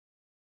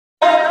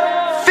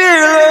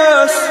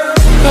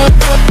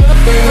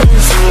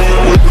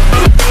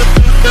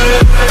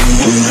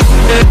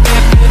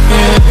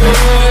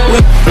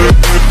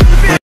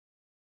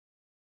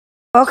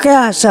Oke,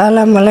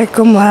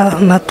 assalamualaikum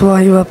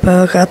warahmatullahi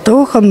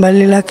wabarakatuh.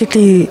 Kembali lagi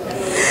di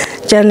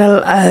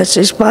channel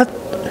ASSALAMU'ALAIKUM.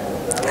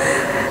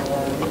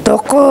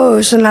 Toko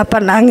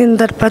senapan angin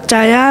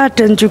terpercaya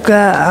dan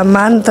juga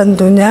aman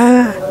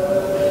tentunya.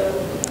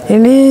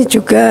 Ini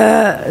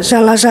juga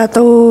salah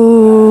satu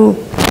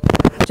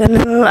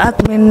channel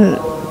admin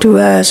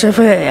 2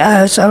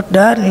 CV.AHAS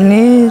outdoor.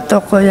 Ini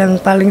toko yang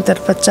paling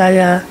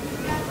terpercaya.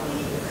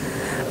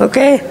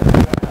 Oke,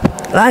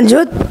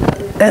 lanjut.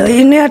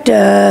 Ini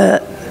ada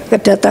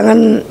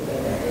kedatangan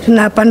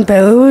senapan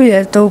baru,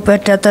 yaitu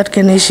Batealit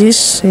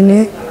Genesys.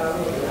 Ini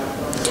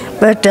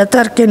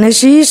Batealit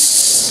Genesys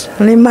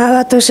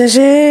 500 cc.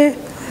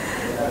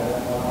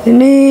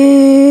 Ini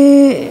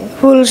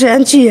full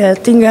CNC ya,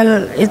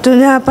 tinggal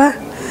itunya apa,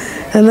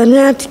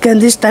 hammernya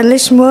diganti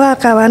stainless semua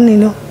kawan.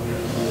 Ini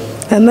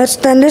hammer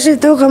stainless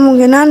itu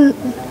kemungkinan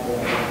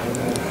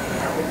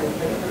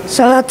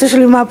 150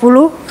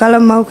 kalau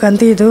mau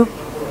ganti, itu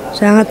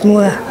sangat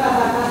murah.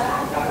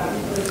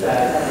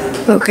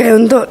 Oke,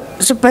 untuk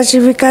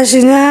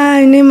spesifikasinya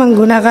ini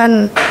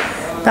menggunakan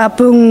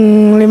tabung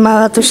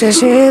 500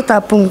 cc,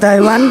 tabung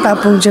Taiwan,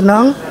 tabung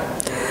jenong,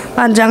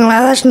 panjang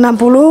laras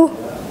 60,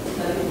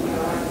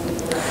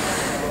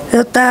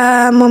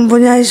 serta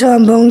mempunyai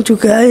sombong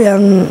juga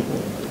yang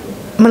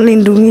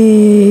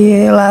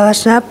melindungi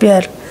larasnya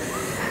biar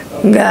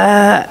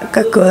nggak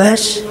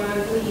kegores.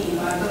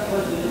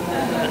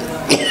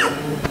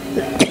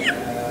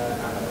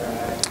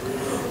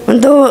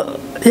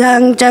 Untuk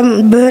yang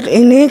chamber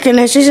ini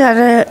Genesys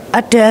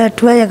ada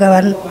 2 ya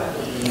kawan.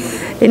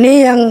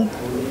 Ini yang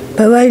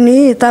bawah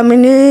ini hitam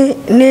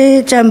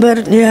ini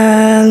chamber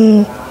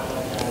yang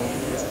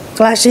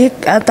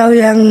klasik atau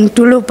yang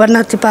dulu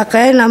pernah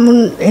dipakai,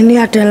 namun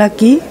ini ada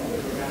lagi.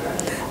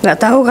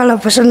 Nggak tahu kalau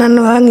pesanan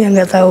orang ya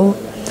nggak tahu.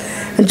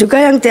 Dan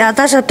juga yang di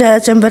atas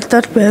ada chamber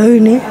terbaru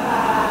ini.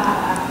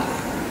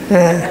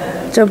 Nah,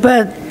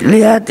 coba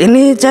lihat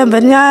ini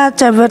chambernya,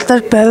 chamber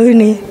terbaru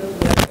ini.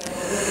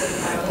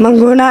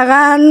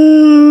 Menggunakan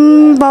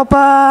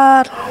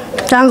popor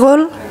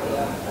cangkul.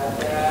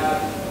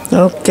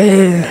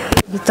 Oke,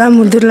 kita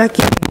mundur lagi.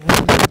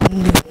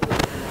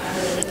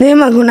 Ini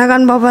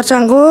menggunakan popor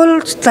cangkul,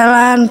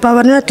 setelan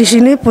powernya di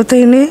sini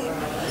putih ini.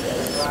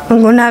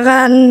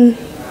 Menggunakan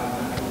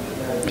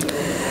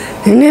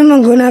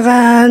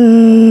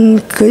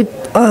grip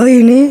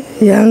ini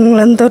yang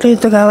lentur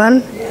itu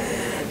kawan.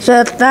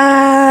 Serta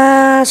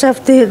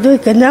safety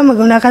triggernya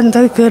menggunakan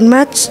trigger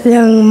match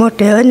yang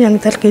modern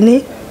yang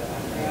terkini.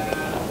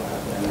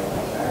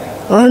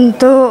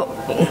 Untuk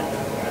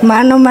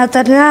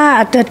manometernya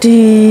ada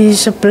di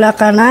sebelah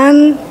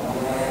kanan,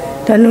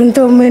 dan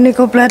untuk mini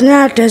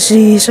couplernya ada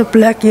di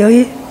sebelah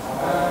kiri.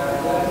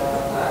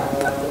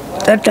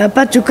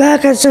 Terdapat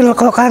juga cancel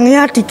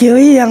kokangnya di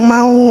kiri, yang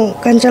mau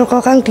cancel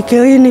kokang di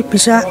kiri ini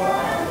bisa.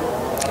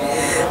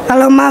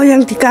 Kalau mau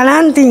yang di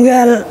kanan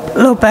tinggal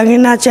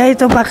lubangin aja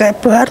itu pakai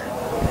bor.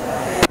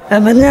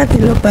 Hammernya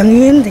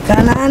dilubangin di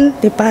kanan,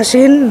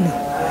 dipasin,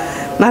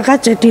 maka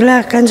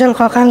jadilah cancel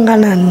kokang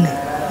kanan.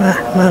 Wah,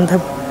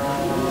 mantap.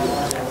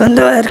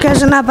 Untuk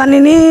harga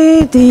senapan ini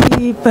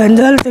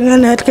dibanderol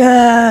dengan harga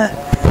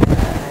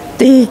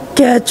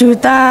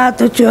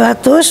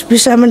 3.700.000,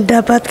 bisa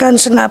mendapatkan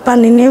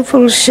senapan ini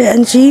full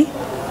CNC.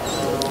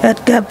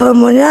 Harga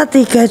promonya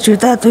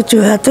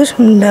 3.700.000,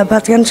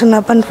 mendapatkan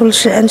senapan full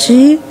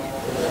CNC,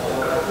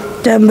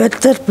 jamber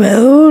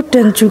terbaru,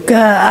 dan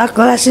juga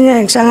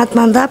akurasinya yang sangat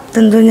mantap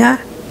tentunya,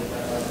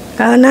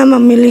 karena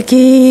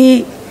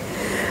memiliki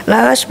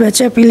laras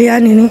baja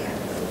pilihan ini.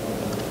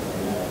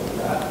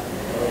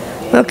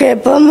 Oke,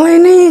 promo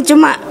ini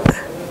cuma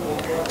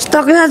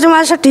stoknya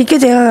cuma sedikit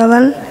ya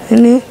kawan.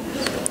 Ini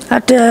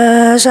ada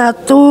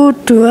 1,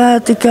 2,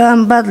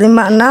 3, 4, 5,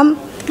 6,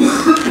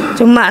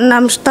 cuma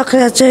 6 stok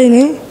saja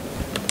ini.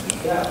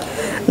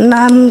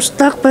 6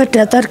 stok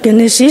Batealit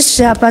Genesys.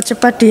 Siapa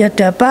cepat dia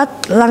dapat,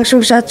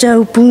 langsung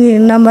saja hubungi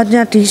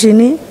nomornya di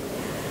sini.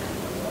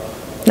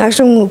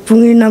 Langsung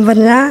hubungi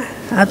nomornya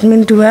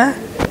admin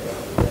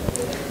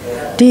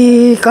 2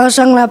 di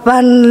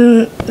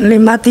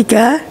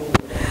 0853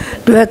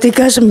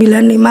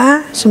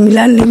 2395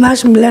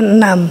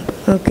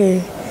 9596.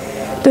 Oke,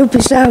 itu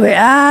bisa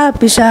WA,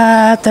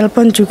 bisa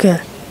telepon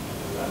juga.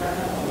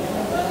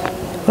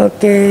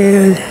 Oke,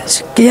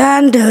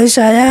 sekian dari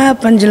saya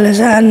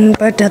penjelasan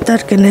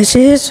Batealit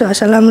Genesys.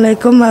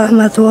 Wassalamualaikum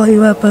warahmatullahi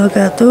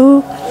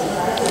wabarakatuh.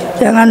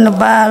 Jangan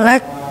lupa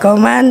like,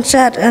 comment,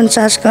 share, and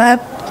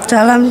subscribe.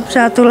 Salam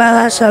satu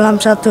laras, salam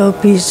satu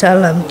hobi,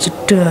 salam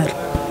jedor.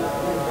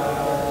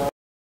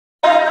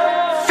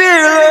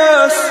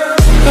 Fearless.